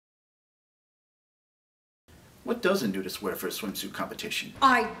What does a nudist wear for a swimsuit competition?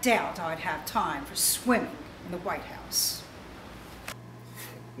 I doubt I'd have time for swimming in the White House.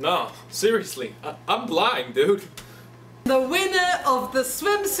 No, seriously, I'm blind, dude. The winner of the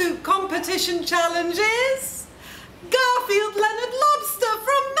swimsuit competition challenge is Garfield Leonard Lobster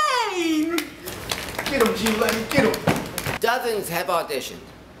from Maine! Get him, G. Lennon, get him! Dozens have auditioned.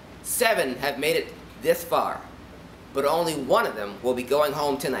 7 have made it this far. But only one of them will be going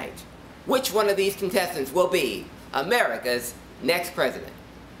home tonight. Which one of these contestants will be America's next president?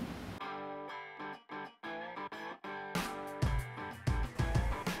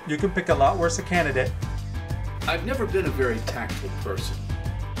 You can pick a lot worse a candidate. I've never been a very tactful person.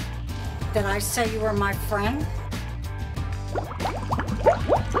 Did I say you were my friend?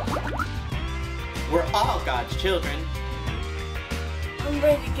 We're all God's children. I'm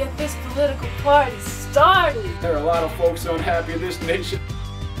ready to get this political party started. There are a lot of folks unhappy in this nation.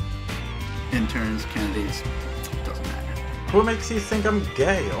 Interns, candidates, doesn't matter. Who makes you think I'm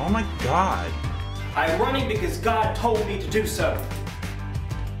gay? Oh my God. I'm running because God told me to do so.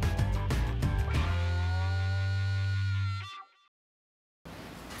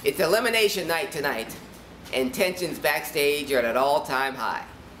 It's elimination night tonight, and tensions backstage are at an all-time high.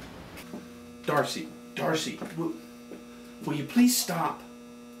 Darcy, will you please stop?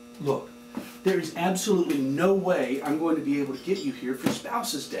 Look, there is absolutely no way I'm going to be able to get you here for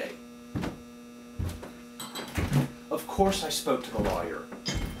Spouse's Day. Of course I spoke to the lawyer.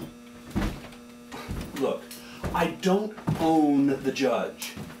 Look, I don't own the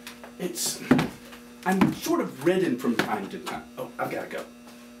judge. I'm sort of ridden from time to time. Oh, I've got to go.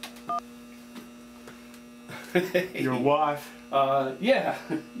 Your wife? Yeah.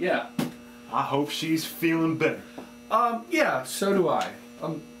 I hope she's feeling better. Yeah, so do I.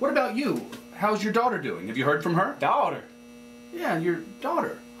 What about you? How's your daughter doing? Have you heard from her? Daughter? Yeah, your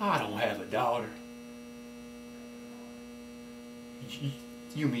daughter. I don't have a daughter.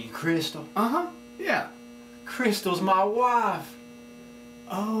 You mean Crystal? Uh-huh, yeah. Crystal's my wife.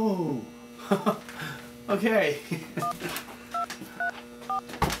 Oh. Okay.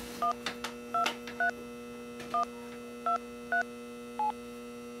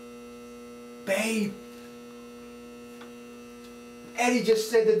 Babe, Eddie just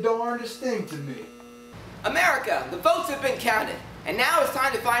said the darndest thing to me. America, the votes have been counted, and now it's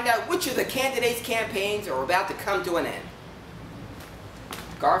time to find out which of the candidates' campaigns are about to come to an end.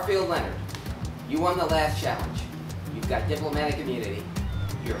 Garfield Leonard, you won the last challenge. You've got diplomatic immunity.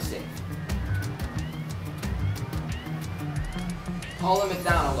 You're safe. Paula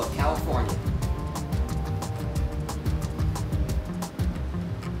McDonald of California.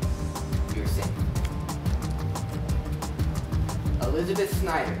 You're safe. Elizabeth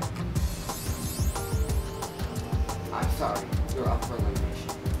Snyder. I'm sorry, you're up for elimination.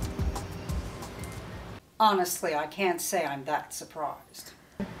 Honestly, I can't say I'm that surprised.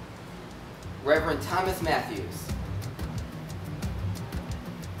 Reverend Thomas Matthews.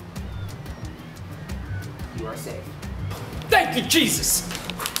 You are safe. Thank you, Jesus!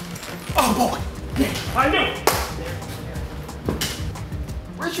 Oh boy! I knew it!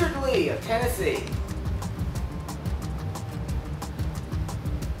 Richard Lee of Tennessee.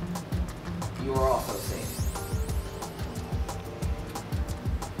 You are also safe.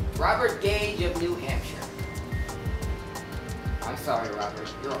 Robert Gage of New Hampshire. I'm sorry,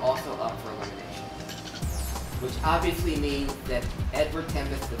 Robert. You're also up for elimination. Which obviously means that Edward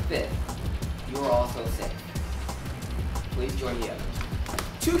Tempest V, you are also safe. Please join the others.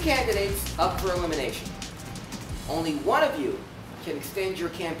 2 candidates up for elimination. Only one of you can extend your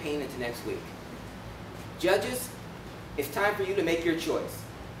campaign into next week. Judges, it's time for you to make your choice.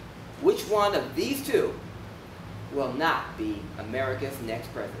 Which one of these 2 will not be America's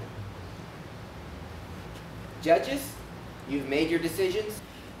next president? Judges, you've made your decisions?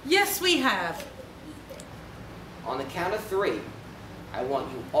 Yes, we have. On the count of 3, I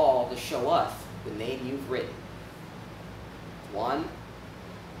want you all to show us the name you've written. 1,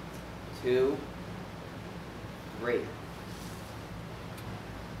 2, 3.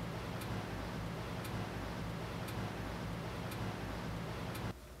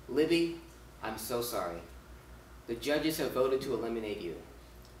 Libby, I'm so sorry. The judges have voted to eliminate you.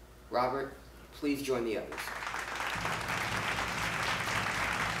 Robert, please join the others.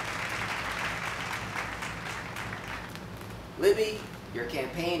 Libby, your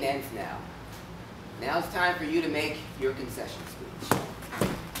campaign ends now. Now it's time for you to make your concession speech.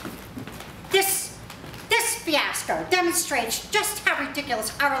 This fiasco demonstrates just how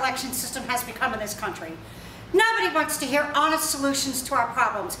ridiculous our election system has become in this country. Nobody wants to hear honest solutions to our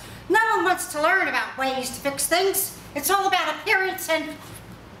problems. No one wants to learn about ways to fix things. It's all about appearance and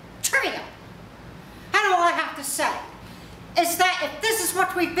trivia. I all I have to say is that if this is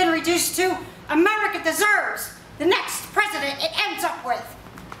what we've been reduced to, America deserves the next president it ends up with.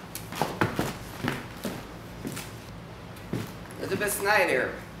 Elizabeth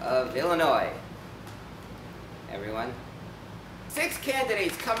Snyder of Illinois. Everyone. 6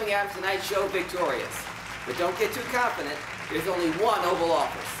 candidates coming out of tonight's show victorious. But don't get too confident. There's only one Oval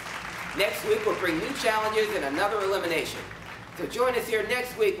Office. Next week we'll bring new challenges and another elimination. So join us here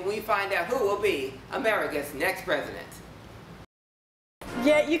next week when we find out who will be America's next president.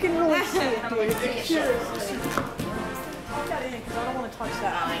 Yeah, you can really see it, dude. Seriously. Pop that in, because I don't want to touch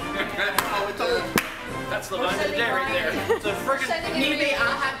that. That's the line of the day right there. It's a friggin' Maybe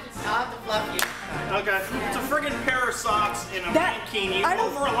I'll have to fluff you. Okay. It's a friggin' pair of socks in a bikini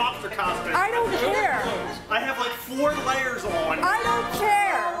over a lobster costume. I don't care. I have like 4 layers on. I don't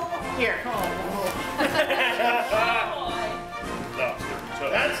care. Here.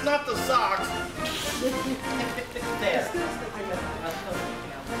 That's not the socks. There.